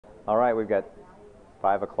All right, we've got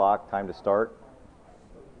 5 o'clock, time to start.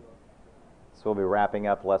 So we'll be wrapping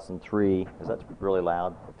up lesson 3. Is that really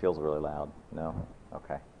loud? It feels really loud. No?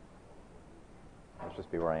 Okay. Let's just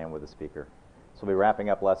be where I am with the speaker. So we'll be wrapping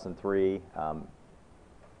up lesson 3,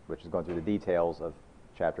 which is going through the details of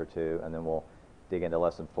chapter 2, and then we'll dig into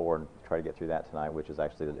lesson 4 and try to get through that tonight, which is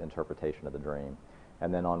actually the interpretation of the dream.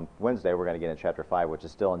 And then on Wednesday, we're going to get into chapter 5, which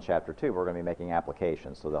is still in chapter 2. We're going to be making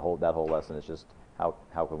applications. So that whole lesson is just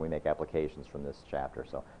how can we make applications from this chapter.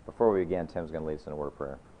 So before we begin, Tim's going to lead us in a word of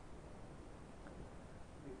prayer.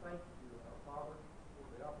 We thank you, our Father, for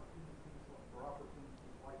the opportunities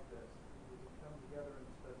like this. We can come together and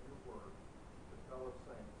study your word with fellow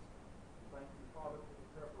saints. We thank you, Father, for the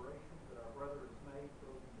preparation that our brother has made,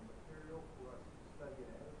 building the material for us to study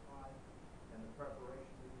ahead of time, and the preparation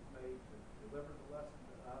that he's made to deliver the lesson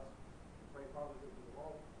to us. We pray, Father, that we will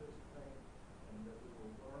all participate and that we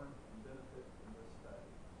will learn and benefit from this study.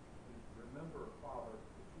 We remember, Father,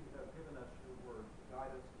 that you have given us your word to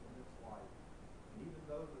guide us in this life. And even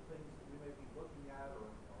though the things that we may be looking at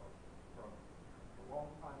are from a long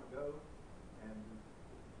time ago, and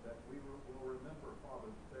that we will remember, Father,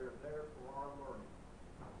 that they're there for our learning.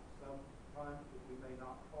 Sometimes that we may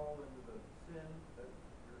not fall into the sin that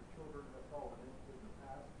your children have fallen into in the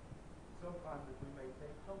past. Sometimes that we may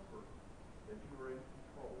take comfort that you are in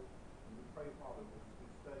control. And we pray, Father, that as we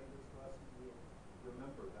study this lesson, we'll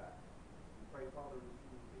remember that. We pray, Father, that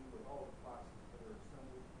you will be with all the classes that are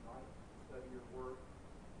assembled tonight to study your word.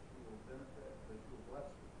 That you will benefit, that you will bless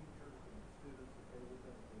the teachers and the students, that they will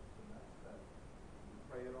benefit from that study. We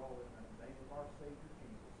pray it all in the name of our Savior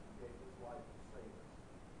Jesus, who gave his life to save us.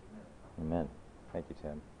 Amen. Amen. Thank you,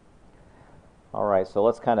 Tim. All right, so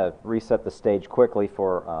let's kind of reset the stage quickly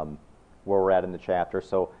for where we're at in the chapter.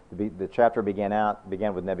 So the chapter began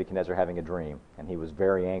with Nebuchadnezzar having a dream, and he was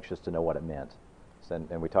very anxious to know what it meant.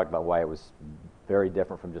 And we talked about why it was very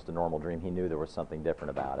different from just a normal dream. He knew there was something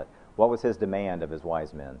different about it. What was his demand of his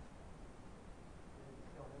wise men?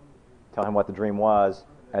 Tell him what the dream was,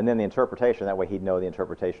 and then the interpretation. That way he'd know the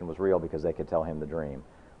interpretation was real because they could tell him the dream.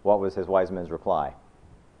 What was his wise men's reply?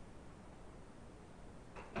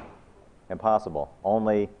 Impossible.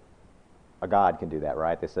 Only a God can do that,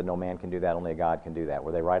 right? They said no man can do that, only a God can do that.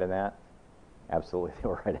 Were they right in that? Absolutely, they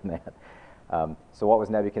were right in that. So what was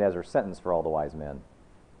Nebuchadnezzar's sentence for all the wise men?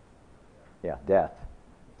 Yeah, death.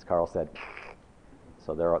 As Carl said.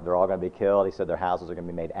 So they're all going to be killed. He said their houses are going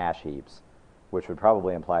to be made ash heaps, which would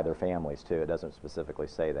probably imply their families too. It doesn't specifically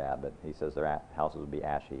say that, but he says their houses would be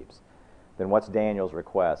ash heaps. Then what's Daniel's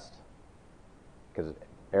request? Because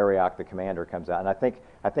Arioch, the commander, comes out. And I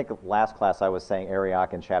think last class I was saying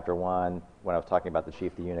Arioch in chapter 1 when I was talking about the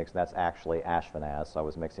chief of the eunuchs, and that's actually Ashpenaz, so I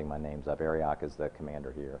was mixing my names up. Arioch is the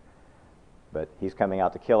commander here. But he's coming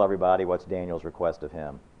out to kill everybody. What's Daniel's request of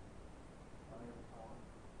him?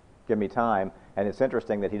 Give me time. And it's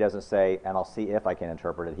interesting that he doesn't say, and I'll see if I can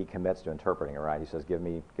interpret it. He commits to interpreting it, right? He says, give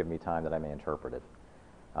me time that I may interpret it.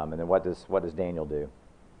 And then what does Daniel do?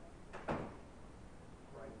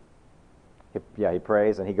 He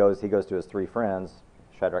prays, and he goes to his 3 friends,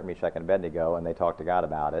 Shadrach, Meshach, and Abednego, and they talk to God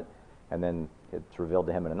about it. And then it's revealed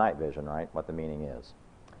to him in a night vision, right, what the meaning is.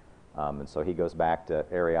 And so he goes back to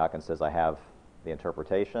Arioch and says, I have the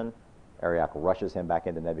interpretation. Arioch rushes him back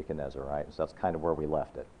into Nebuchadnezzar, right? So that's kind of where we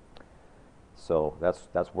left it. So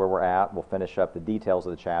that's where we're at. We'll finish up the details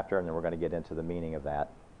of the chapter, and then we're going to get into the meaning of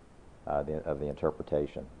that, of the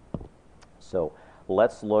interpretation. So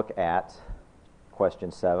let's look at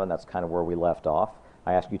question 7. That's kind of where we left off.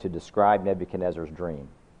 I ask you to describe Nebuchadnezzar's dream.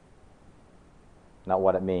 Not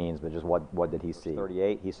what it means, but just what did he see?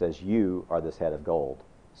 38, he says, you are this head of gold.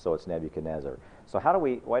 So it's Nebuchadnezzar. So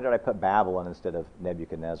why did I put Babylon instead of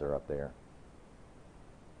Nebuchadnezzar up there?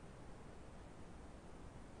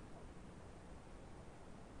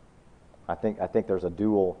 I think there's a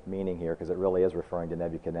dual meaning here because it really is referring to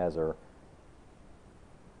Nebuchadnezzar.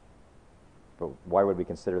 But why would we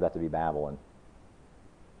consider that to be Babylon?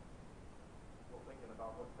 Well, thinking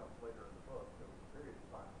about what comes later in the book, there was a period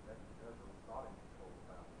of time that Nebuchadnezzar was not in control of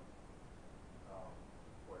Babylon,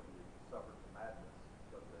 where he suffered from madness,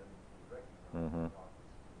 but then he recognized God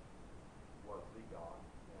was the God,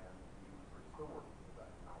 and he was restored to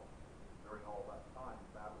that power. During all that time,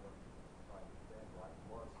 Babylon, if I understand right,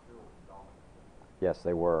 was still dominant. Yes,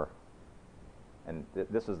 they were. And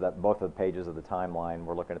this is both of the pages of the timeline.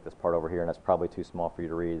 We're looking at this part over here, and that's probably too small for you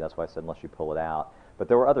to read. That's why I said unless you pull it out. But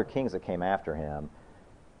there were other kings that came after him.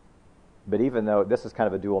 But even though this is kind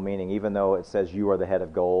of a dual meaning, even though it says you are the head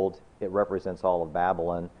of gold, it represents all of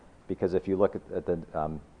Babylon. Because if you look at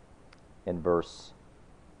the in verse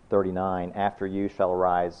 39, after you shall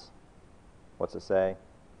arise, what's it say?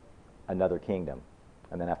 another kingdom.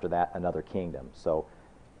 And then after that, another kingdom. So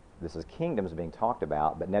this is kingdoms being talked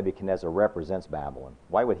about, but Nebuchadnezzar represents Babylon.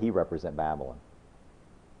 Why would he represent Babylon?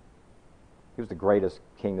 He was the greatest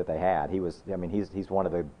king that they had. He's one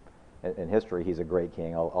of the, in history, he's a great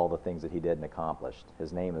king, all the things that he did and accomplished.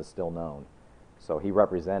 His name is still known. So he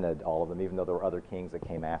represented all of them, even though there were other kings that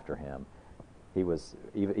came after him. He was,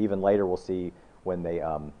 even later we'll see when they,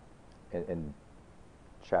 in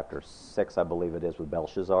chapter 6, I believe it is, with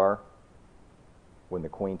Belshazzar, when the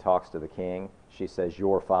queen talks to the king, she says,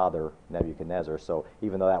 your father, Nebuchadnezzar. So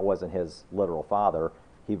even though that wasn't his literal father,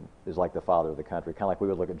 he is like the father of the country, kind of like we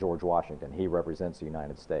would look at George Washington. He represents the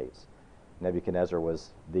United States. Nebuchadnezzar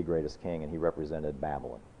was the greatest king, and he represented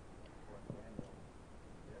Babylon.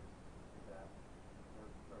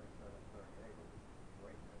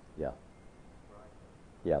 Yeah.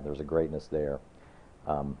 Yeah, there's a greatness there.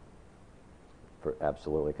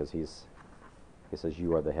 Absolutely, because he says,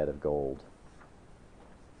 you are the head of gold.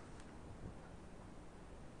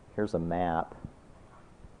 Here's a map.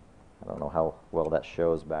 I don't know how well that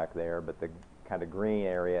shows back there, but the kind of green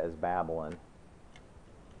area is Babylon.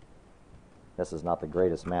 This is not the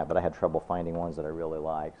greatest map, but I had trouble finding ones that I really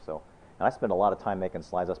like. So, and I spend a lot of time making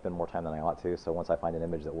slides. I spend more time than I ought to. So once I find an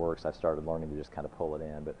image that works, I've started learning to just kind of pull it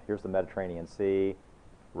in. But here's the Mediterranean Sea,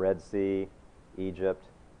 Red Sea, Egypt.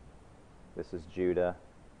 This is Judah.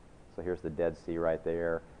 So here's the Dead Sea right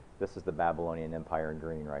there. This is the Babylonian Empire in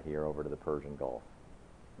green right here over to the Persian Gulf.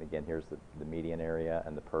 And again, here's the Median area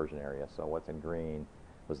and the Persian area. So what's in green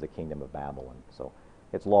was the kingdom of Babylon. So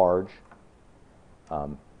it's large.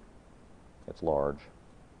 It's large.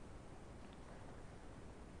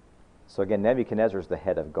 So again, Nebuchadnezzar is the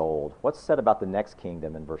head of gold. What's said about the next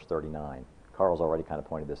kingdom in verse 39? Carl's already kind of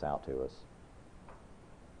pointed this out to us.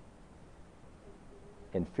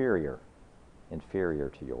 Inferior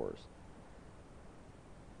to yours.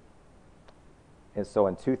 And so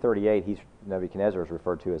in 238, Nebuchadnezzar is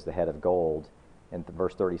referred to as the head of gold. In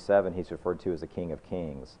verse 37, he's referred to as the king of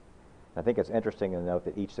kings. And I think it's interesting to note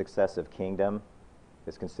that each successive kingdom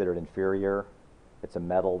is considered inferior. It's a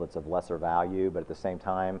metal that's of lesser value, but at the same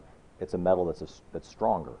time, it's a metal that's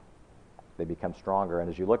stronger. They become stronger, and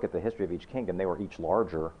as you look at the history of each kingdom, they were each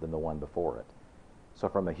larger than the one before it. So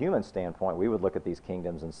from a human standpoint, we would look at these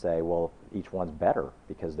kingdoms and say, well, each one's better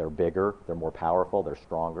because they're bigger, they're more powerful, they're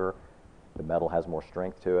stronger, the metal has more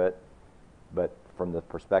strength to it. But from the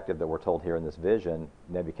perspective that we're told here in this vision,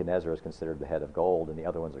 Nebuchadnezzar is considered the head of gold, and the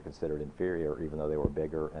other ones are considered inferior, even though they were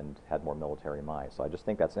bigger and had more military might. So I just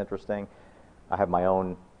think that's interesting. I have my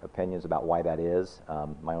own opinions about why that is.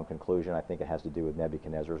 My own conclusion, I think it has to do with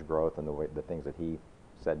Nebuchadnezzar's growth and the things that he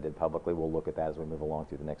said did publicly. We'll look at that as we move along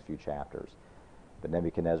through the next few chapters. But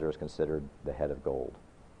Nebuchadnezzar is considered the head of gold.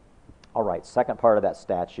 All right, second part of that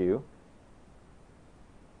statue,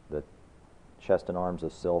 the chest and arms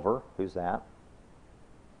of silver. Who's that?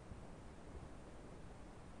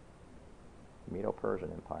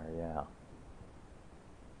 Medo-Persian Empire, yeah.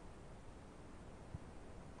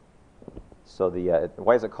 So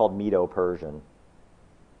why is it called Medo-Persian?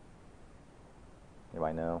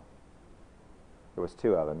 Anybody know? There was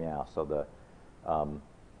two of them, yeah. So the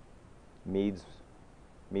Medes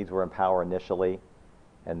were in power initially,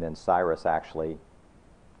 and then Cyrus actually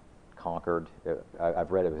conquered.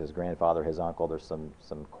 I've read it with his grandfather, his uncle. There's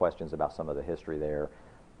some questions about some of the history there,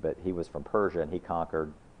 but he was from Persia, and he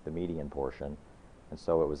conquered the Median portion, and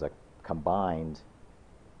so it was a combined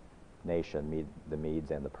nation, the Medes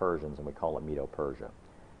and the Persians, and we call it Medo-Persia.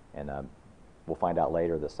 And we'll find out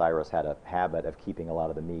later that Cyrus had a habit of keeping a lot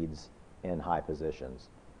of the Medes in high positions.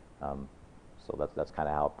 So that's kind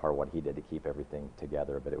of part of what he did to keep everything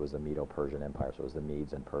together, but it was the Medo-Persian Empire, so it was the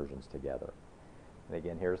Medes and Persians together. And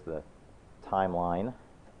again, here's the timeline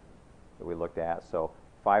that we looked at. So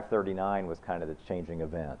 539 was kind of the changing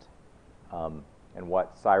event. And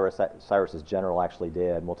what Cyrus's general actually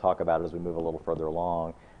did, and we'll talk about it as we move a little further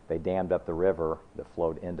along, they dammed up the river that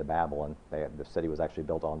flowed into Babylon. The city was actually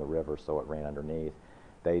built on the river, so it ran underneath.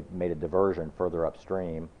 They made a diversion further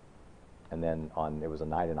upstream, and then it was a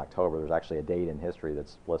night in October. There's actually a date in history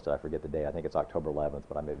that's listed. I forget the date. I think it's October 11th,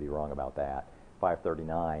 but I may be wrong about that.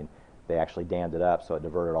 539, they actually dammed it up, so it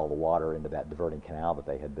diverted all the water into that diverting canal that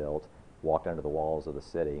they had built, walked under the walls of the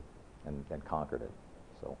city, and conquered it.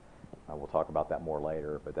 So we'll talk about that more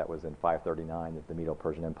later, but that was in 539 that the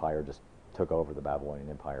Medo-Persian Empire just took over the Babylonian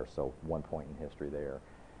Empire, so one point in history there.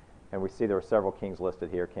 And we see there were several kings listed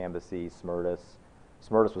here: Cambyses, Smerdis.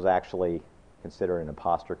 Smerdis was actually considered an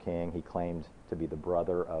imposter king. He claimed to be the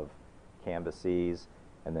brother of Cambyses,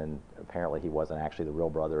 and then apparently he wasn't actually the real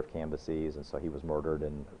brother of Cambyses, and so he was murdered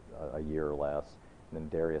in a year or less. And then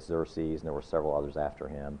Darius Xerxes, and there were several others after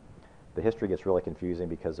him. The history gets really confusing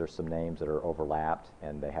because there's some names that are overlapped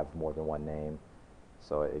and they have more than one name.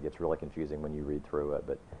 So it gets really confusing when you read through it.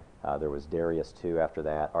 But there was Darius II after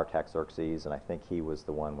that, Artaxerxes, and I think he was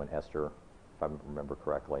the one when Esther, if I remember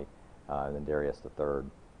correctly, and then Darius III.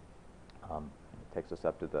 Takes us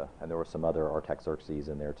up to and there were some other Artaxerxes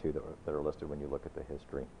in there too that are listed when you look at the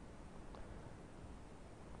history.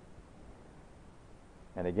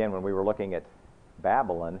 And again, when we were looking at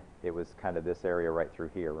Babylon, it was kind of this area right through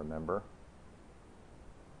here, remember?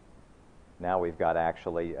 Now we've got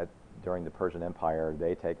actually, during the Persian Empire,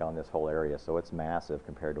 they take on this whole area, so it's massive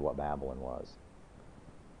compared to what Babylon was.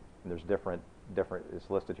 And there's different, it's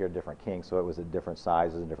listed here, different kings, so it was at different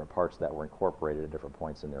sizes and different parts that were incorporated at different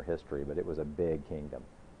points in their history, but it was a big kingdom.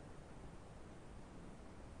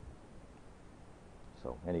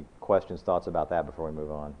 So any questions, thoughts about that before we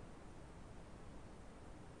move on?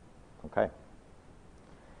 Okay.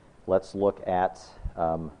 Let's look at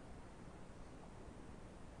the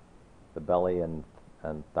belly and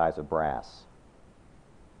thighs of brass.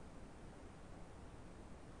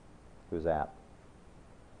 Who's that?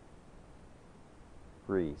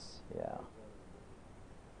 Greece, yeah.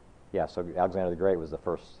 Yeah, so Alexander the Great was the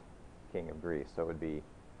first king of Greece, so it would be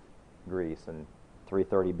Greece. And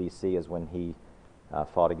 330 BC is when he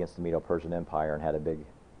fought against the Medo-Persian Empire and had a big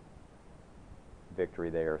victory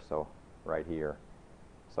there, so right here.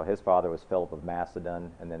 So his father was Philip of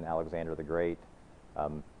Macedon, and then Alexander the Great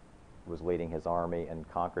was leading his army and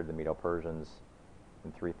conquered the Medo-Persians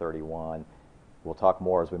in 331. We'll talk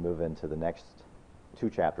more as we move into the next 2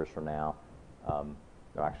 chapters from now.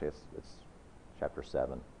 No, actually, it's chapter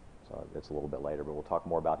 7, so it's a little bit later, but we'll talk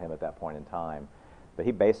more about him at that point in time. But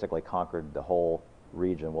he basically conquered the whole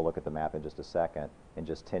region. We'll look at the map in just a second, in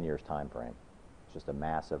just 10 years time frame. It's just a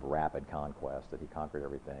massive, rapid conquest that he conquered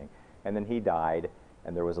everything. And then he died,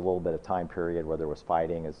 and there was a little bit of time period where there was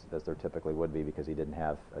fighting, as there typically would be, because he didn't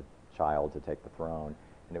have a child to take the throne,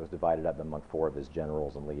 and it was divided up among 4 of his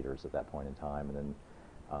generals and leaders at that point in time. And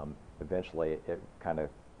then eventually it kind of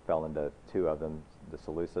fell into 2 of them, the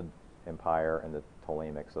Seleucid Empire and the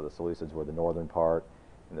Ptolemaic. So the Seleucids were the northern part,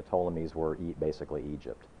 and the Ptolemies were basically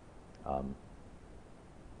Egypt.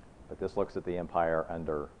 But this looks at the empire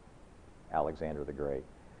under Alexander the Great.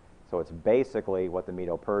 So it's basically what the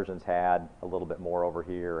Medo-Persians had, a little bit more over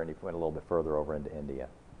here, and he went a little bit further over into India.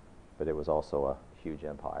 But it was also a huge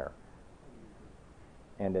empire.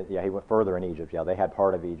 And yeah, he went further in Egypt. Yeah, they had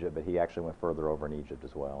part of Egypt, but he actually went further over in Egypt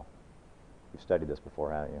as well. You've studied this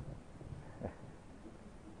before, haven't you?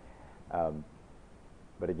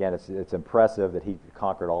 But again, it's impressive that he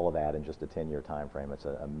conquered all of that in just a 10-year time frame. It's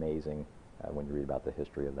amazing when you read about the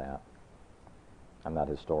history of that. I'm not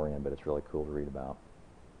a historian, but it's really cool to read about.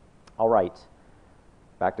 All right,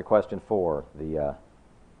 back to question 4. The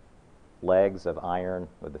legs of iron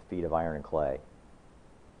with the feet of iron and clay.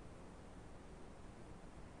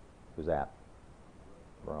 Who's that?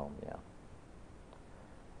 Rome, yeah.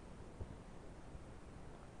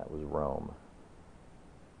 That was Rome.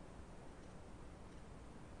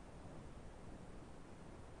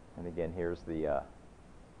 And again, here's the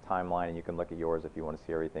timeline, and you can look at yours if you want to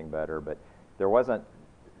see everything better. But there wasn't,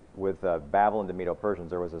 with Babylon to Medo-Persians,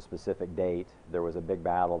 there was a specific date. There was a big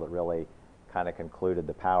battle that really kind of concluded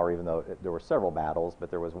the power, even though there were several battles, but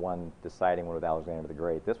there was one deciding one with Alexander the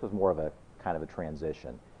Great. This was more of a kind of a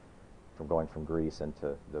transition from going from Greece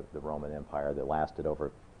into the Roman Empire that lasted over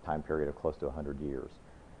a time period of close to 100 years.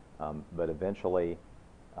 But eventually,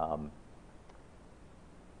 I'm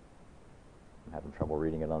having trouble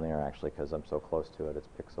reading it on there actually because I'm so close to it, it's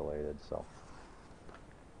pixelated. So,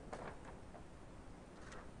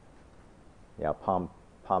 yeah,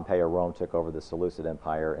 Pompey or Rome took over the Seleucid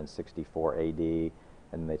Empire in 64 AD, and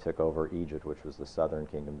then they took over Egypt, which was the southern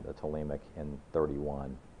kingdom, the Ptolemaic, in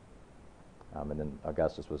 31. And then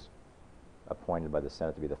Augustus was appointed by the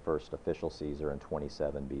Senate to be the first official Caesar in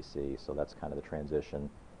 27 BC. So that's kind of the transition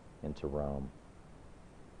into Rome.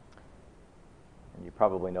 And you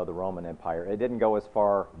probably know the Roman Empire. It didn't go as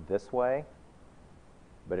far this way,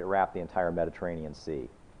 but it wrapped the entire Mediterranean Sea.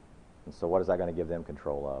 And so what is that going to give them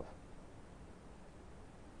control of?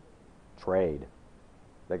 Trade.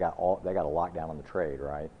 They got a lockdown on the trade,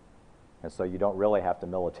 right? And so you don't really have to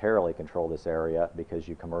militarily control this area because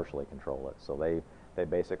you commercially control it. So they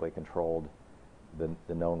basically controlled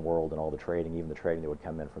the known world and all the trading, even the trading that would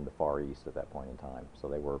come in from the Far East at that point in time. So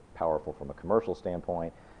they were powerful from a commercial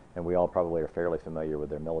standpoint, and we all probably are fairly familiar with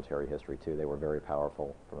their military history too. They were very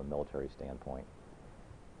powerful from a military standpoint.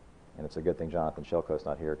 And it's a good thing Jonathan Shilko's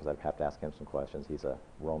not here because I'd have to ask him some questions. He's a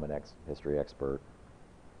Roman history expert.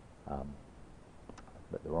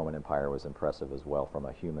 But the Roman Empire was impressive as well from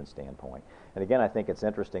a human standpoint. And again, I think it's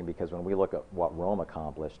interesting because when we look at what Rome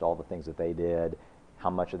accomplished, all the things that they did, how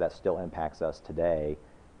much of that still impacts us today,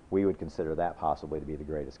 we would consider that possibly to be the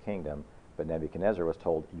greatest kingdom. But Nebuchadnezzar was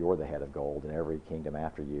told, you're the head of gold, and every kingdom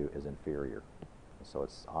after you is inferior. So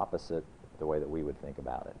it's opposite the way that we would think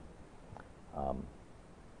about it.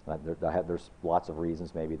 There's lots of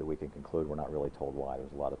reasons maybe that we can conclude. We're not really told why.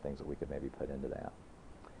 There's a lot of things that we could maybe put into that.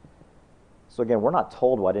 So again, we're not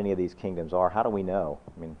told what any of these kingdoms are. How do we know?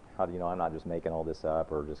 I mean, how do you know? I'm not just making all this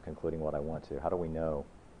up or just concluding what I want to. How do we know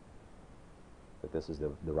that this is the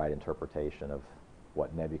right interpretation of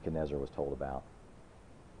what Nebuchadnezzar was told about?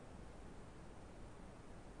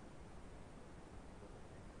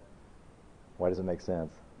 Why does it make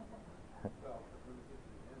sense? Well, when we get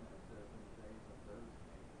to the end, it says in the days of those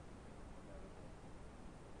kings,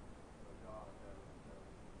 God never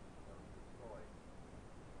destroyed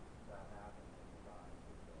that happened in the times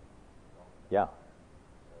of the Roman Yeah. Empire.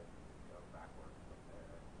 So you go backwards from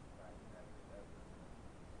there, back to Nebuchadnezzar.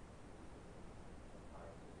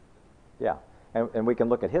 Yeah, and we can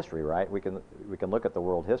look at history, right? We can look at the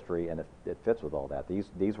world history, and it fits with all that.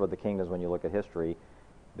 These were the kingdoms, when you look at history,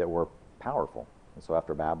 that were powerful. And so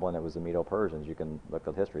after Babylon, it was the Medo-Persians. You can look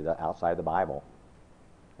at history that outside the Bible,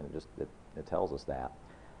 and it tells us that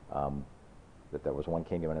there was one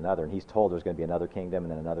kingdom and another. And he's told there's going to be another kingdom,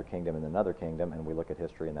 and then another kingdom, and another kingdom. And we look at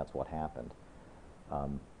history, and that's what happened.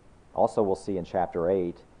 Also, we'll see in chapter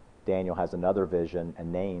 8, Daniel has another vision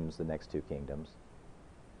and names the next two kingdoms.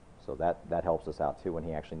 So that helps us out too when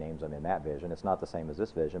he actually names them in that vision. It's not the same as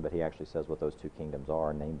this vision, but he actually says what those two kingdoms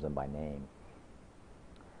are and names them by name.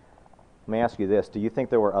 Let me ask you this. Do you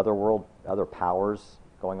think there were other powers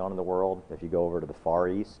going on in the world if you go over to the Far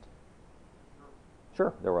East?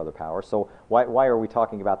 Sure, there were other powers. So why are we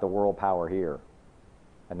talking about the world power here?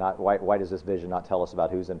 And not why does this vision not tell us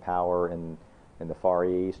about who's in power in the Far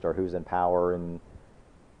East or who's in power in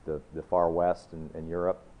the Far West in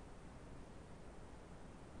Europe?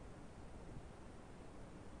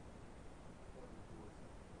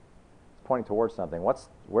 It's pointing towards something.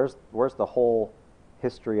 Where's the whole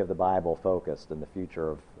history of the Bible focused in the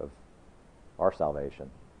future of our salvation?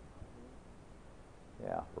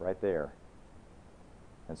 Yeah, right there.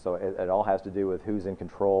 And so it all has to do with who's in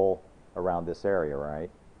control around this area, right?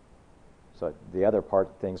 So the other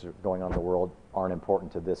things that are going on in the world aren't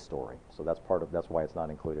important to this story. So that's why it's not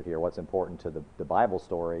included here. What's important to the Bible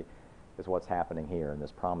story is what's happening here in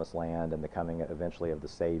this promised land and the coming eventually of the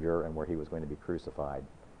Savior and where he was going to be crucified.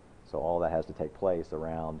 So all that has to take place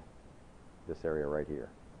around this area right here.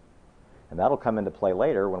 And that'll come into play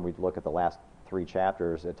later when we look at the last 3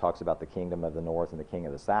 chapters. It talks about the kingdom of the north and the king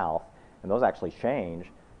of the south, and those actually change,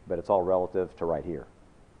 but it's all relative to right here.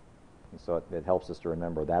 And so it helps us to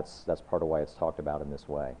remember that's part of why it's talked about in this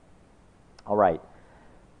way. All right,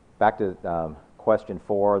 back to question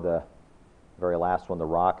 4, the very last one, the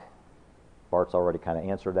rock. Bart's already kind of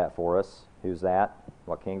answered that for us. Who's that?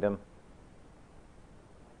 What kingdom?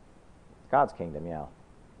 God's kingdom, yeah.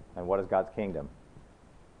 And what is God's kingdom?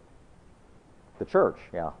 The church,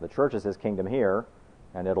 yeah. The church is his kingdom here,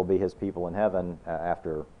 and it'll be his people in heaven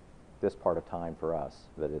after this part of time for us,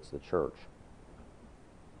 that it's the church.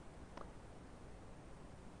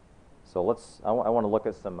 So I want to look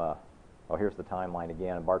at some, here's the timeline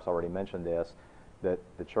again, and Bart's already mentioned this, that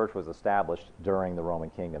the church was established during the Roman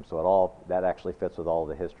kingdom. So that actually fits with all of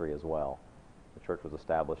the history as well. The church was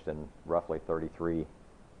established in roughly 33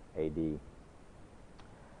 A.D.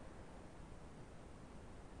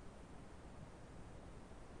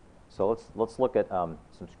 So let's look at some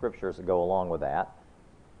scriptures that go along with that.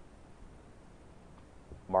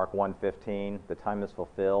 Mark 1:15, the time is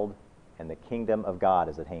fulfilled and the kingdom of God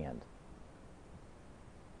is at hand.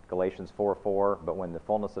 Galatians 4:4, but when the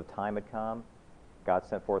fullness of time had come, God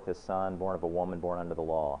sent forth his Son, born of a woman, born under the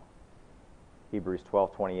law. Hebrews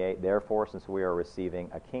 12:28, therefore, since we are receiving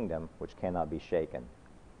a kingdom which cannot be shaken.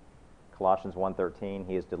 Colossians 1:13,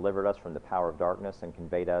 he has delivered us from the power of darkness and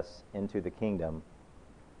conveyed us into the kingdom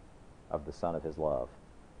of the Son of his love.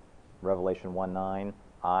 Revelation 1:9,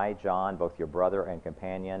 I, John, both your brother and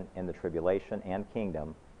companion in the tribulation and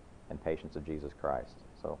kingdom and patience of Jesus Christ.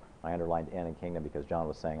 So I underlined in kingdom because John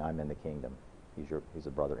was saying, I'm in the kingdom. He's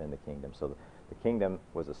a brother in the kingdom. So the kingdom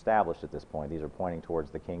was established at this point. These are pointing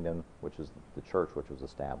towards the kingdom, which is the church, which was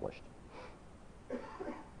established.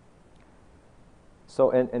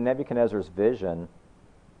 So in Nebuchadnezzar's vision,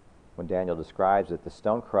 when Daniel describes it, the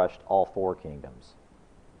stone crushed all 4 kingdoms.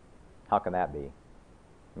 How can that be?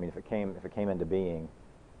 I mean, if it came into being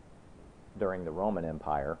during the Roman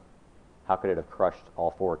Empire, how could it have crushed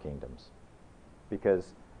all 4 kingdoms?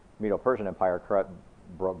 Because Medo-Persian Empire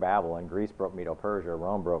broke Babylon, Greece broke Medo-Persia,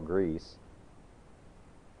 Rome broke Greece.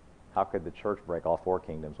 How could the church break all four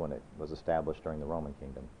kingdoms when it was established during the Roman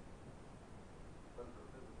kingdom? Those are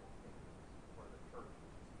physical kingdoms where the church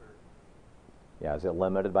is spiritual. Yeah, is it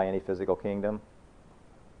limited by any physical kingdom?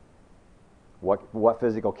 What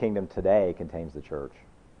physical kingdom today contains the church?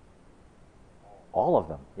 All of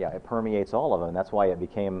them. Yeah, it permeates all of them. And that's why it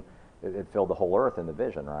filled the whole earth in the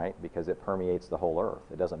vision, right? Because it permeates the whole earth.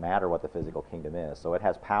 It doesn't matter what the physical kingdom is. So it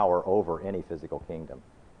has power over any physical kingdom.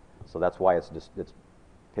 So that's why it's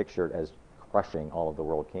pictured as crushing all of the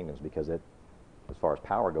world kingdoms, because it, as far as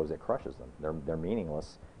power goes, it crushes them. They're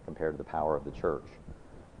meaningless compared to the power of the church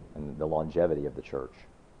and the longevity of the church.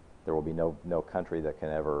 There will be no country that can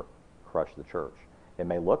ever crush the church. It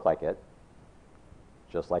may look like it,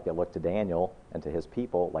 just like it looked to Daniel and to his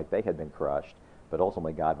people like they had been crushed, but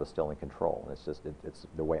ultimately God was still in control. And it's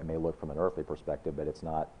the way it may look from an earthly perspective, but it's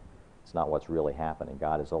not what's really happening.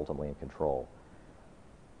 God is ultimately in control.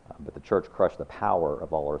 But the church crushed the power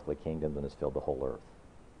of all earthly kingdoms and has filled the whole earth.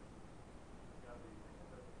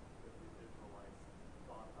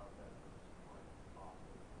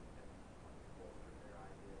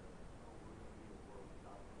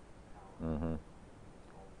 Mm-hmm.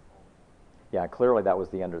 Yeah, clearly that was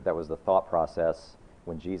the thought process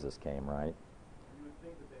when Jesus came, right? You would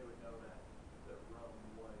think that they would know that Rome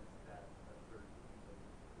was that third kingdom,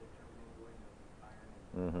 the intermingling of iron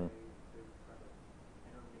and Mm-hmm. clay. They would try to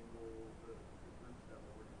intermingle the groups that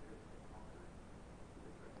were already there that they conquered.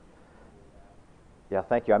 They try to intermingle that. Yeah,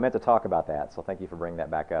 thank you. I meant to talk about that, so thank you for bringing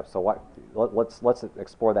that back up. So let's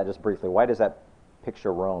explore that just briefly. Why does that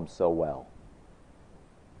picture Rome so well?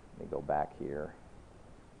 Let me go back here.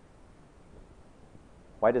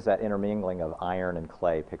 Why does that intermingling of iron and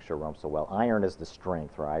clay picture Rome so well? Iron is the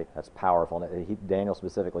strength, right? That's powerful. Daniel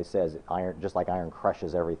specifically says iron, just like iron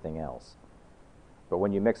crushes everything else. But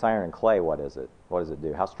when you mix iron and clay, what is it? What does it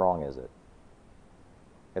do? How strong is it?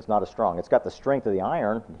 It's not as strong. It's got the strength of the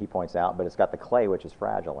iron, he points out, but it's got the clay, which is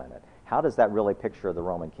fragile in it. How does that really picture the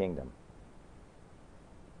Roman kingdom?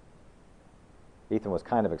 Ethan was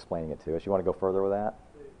kind of explaining it to us. You want to go further with that?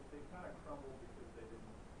 They kind of crumbled because they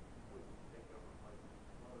wouldn't take over. Like,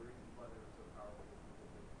 one of the reasons why they were so powerful was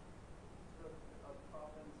because they took a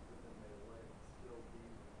province, but then they let it still be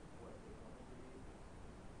what they wanted to be.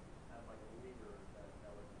 Kind of like a leader that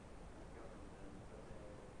would govern them, but then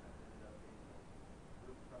it kind of ended up being a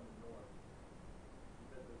group from the north.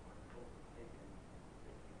 Because those were totally taken,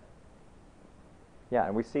 they came back.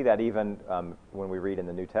 Yeah, and we see that even when we read in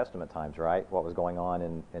the New Testament times, right? What was going on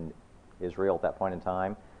in Israel at that point in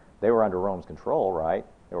time. They were under Rome's control, right?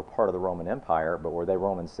 They were part of the Roman Empire, but were they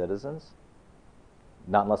Roman citizens?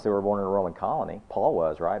 Not unless they were born in a Roman colony. Paul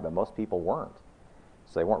was, right? But most people weren't.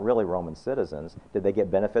 So they weren't really Roman citizens. Did they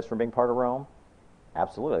get benefits from being part of Rome?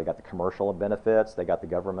 Absolutely. They got the commercial benefits. They got the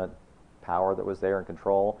government power that was there and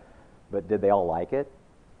control. But did they all like it?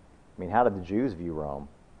 I mean, how did the Jews view Rome?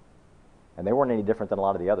 And they weren't any different than a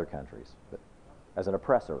lot of the other countries. But as an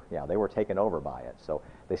oppressor, yeah, they were taken over by it. So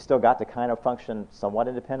they still got to kind of function somewhat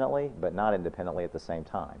independently, but not independently at the same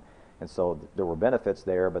time. And so there were benefits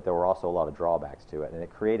there, but there were also a lot of drawbacks to it. And it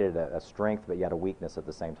created a strength, but yet a weakness at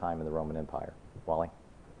the same time in the Roman Empire. Wally? I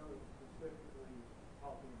was specifically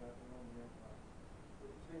talking about the Roman Empire.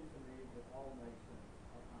 It seems to me that all nations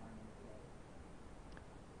are iron and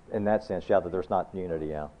clay. In that sense, yeah, that there's not unity,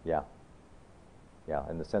 yeah. Yeah,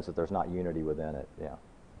 in the sense that there's not unity within it, yeah.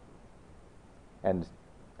 And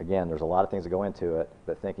again, there's a lot of things that go into it,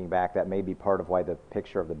 but thinking back, that may be part of why the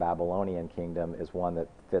picture of the Babylonian kingdom is one that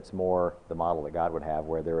fits more the model that God would have,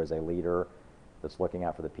 where there is a leader that's looking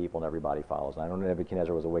out for the people and everybody follows. And I don't know if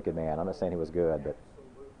Nebuchadnezzar was a wicked man. I'm not saying he was good, but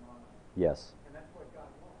Absolute monarchy. yes. And that's what God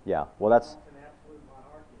wants. Yeah, well, that's, He wants an absolute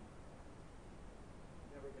monarchy.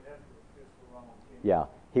 Nebuchadnezzar was just the wrong king. yeah,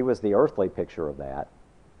 he was the earthly picture of that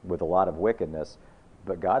with a lot of wickedness,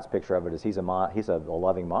 but God's picture of it is he's a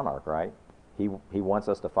loving monarch, right? He wants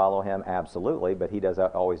us to follow him, absolutely, but he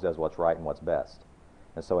always does what's right and what's best.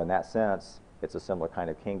 And so in that sense, it's a similar kind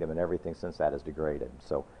of kingdom, and everything since that is degraded.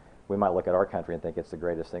 So we might look at our country and think it's the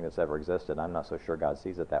greatest thing that's ever existed. I'm not so sure God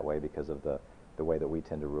sees it that way because of the way that we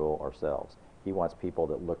tend to rule ourselves. He wants people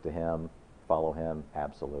that look to him, follow him,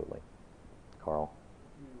 absolutely. Carl?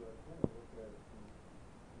 If you kind of look at it from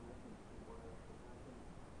looking to what actually happened,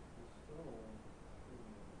 the stone in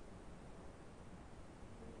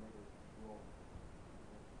animated Rome.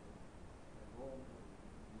 And Rome was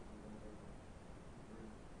usually animated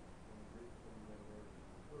Greek, and the Greeks were animated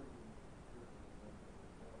Persian, Persian was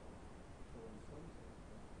animated Babylon. So in some sense,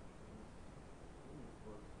 these humans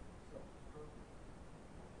were self-destructive.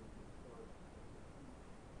 They could start as a heat,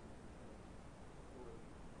 they could kind of sort of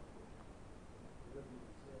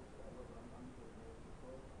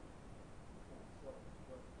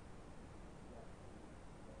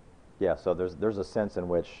Yeah, so there's a sense in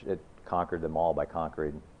which it conquered them all by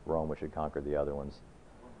conquering Rome, which had conquered the other ones.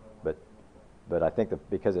 But I think that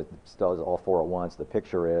because it still is all four at once, the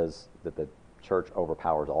picture is that the church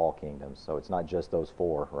overpowers all kingdoms. So it's not just those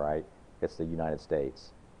four, right? It's the United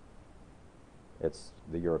States. It's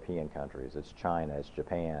the European countries. It's China. It's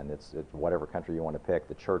Japan. It's whatever country you want to pick.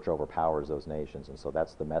 The church overpowers those nations. And so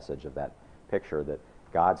that's the message of that picture, that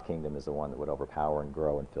God's kingdom is the one that would overpower and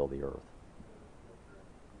grow and fill the earth.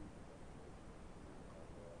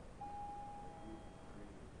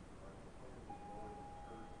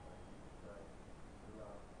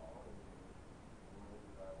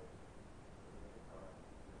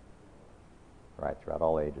 Right, throughout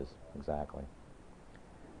all ages, exactly.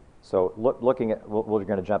 So looking at, we're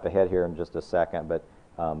going to jump ahead here in just a second, but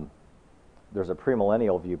there's a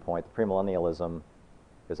premillennial viewpoint. The premillennialism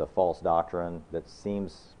is a false doctrine that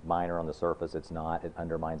seems minor on the surface. It's not. It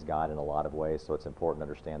undermines God in a lot of ways, so it's important to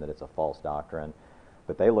understand that it's a false doctrine.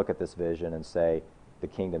 But they look at this vision and say the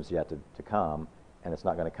kingdom's yet to come, and it's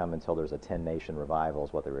not going to come until there's a 10-nation revival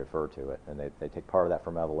is what they refer to it. And they take part of that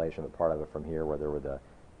from Revelation, but part of it from here where there were the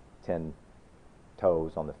 10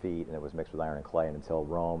 toes on the feet, and it was mixed with iron and clay, and until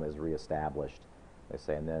Rome is reestablished, they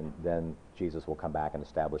say, and then Jesus will come back and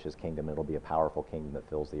establish his kingdom, and it'll be a powerful kingdom that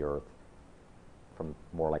fills the earth from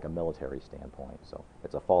more like a military standpoint. So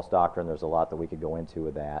it's a false doctrine. There's a lot that we could go into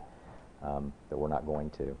with that that we're not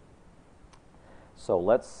going to. So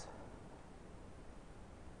let's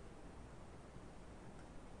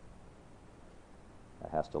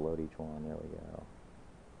that has to load each one. There we go.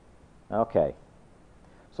 Okay.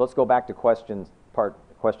 So let's go back to question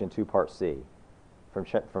 2, part C.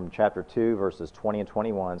 From chapter 2, verses 20 and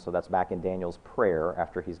 21, so that's back in Daniel's prayer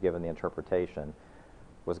after he's given the interpretation.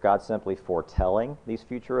 Was God simply foretelling these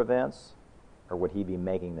future events, or would he be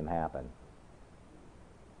making them happen?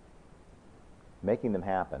 Making them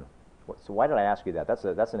happen. So why did I ask you that?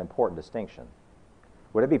 That's an important distinction.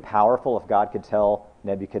 Would it be powerful if God could tell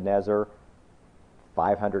Nebuchadnezzar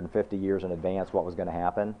 550 years in advance what was going to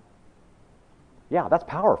happen? Yeah, that's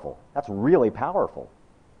powerful. That's really powerful.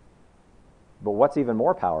 But what's even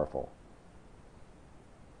more powerful?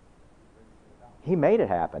 He made it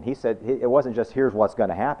happen. He said it wasn't just here's what's going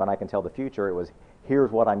to happen, I can tell the future. It was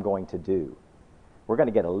here's what I'm going to do. We're going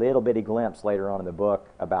to get a little bitty glimpse later on in the book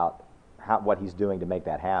about what he's doing to make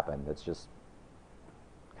that happen. It's just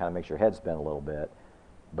kind of makes your head spin a little bit.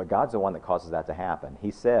 But God's the one that causes that to happen.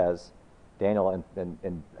 He says, Daniel,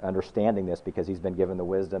 in understanding this, because he's been given the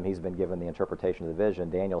wisdom, he's been given the interpretation of the vision,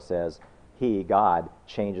 Daniel says, God,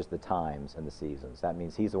 changes the times and the seasons. That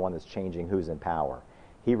means he's the one that's changing who's in power.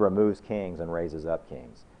 He removes kings and raises up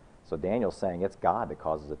kings. So Daniel's saying it's God that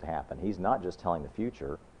causes it to happen. He's not just telling the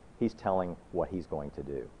future, he's telling what he's going to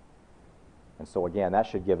do. And so again, that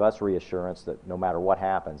should give us reassurance that no matter what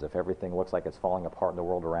happens, if everything looks like it's falling apart in the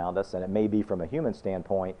world around us, and it may be from a human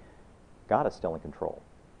standpoint, God is still in control.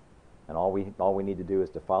 And all we need to do is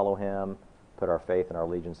to follow him, put our faith and our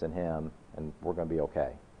allegiance in him, and we're going to be okay.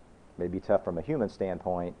 It may be tough from a human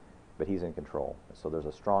standpoint, but he's in control. So there's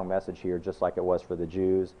a strong message here, just like it was for the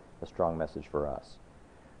Jews, a strong message for us.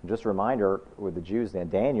 And just a reminder, with the Jews then,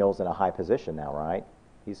 Daniel's in a high position now, right?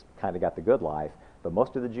 He's kind of got the good life, but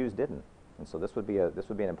most of the Jews didn't. And so this would be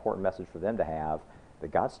an important message for them to have,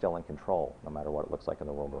 that God's still in control, no matter what it looks like in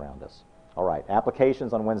the world around us. All right,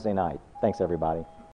 applications on Wednesday night. Thanks, everybody.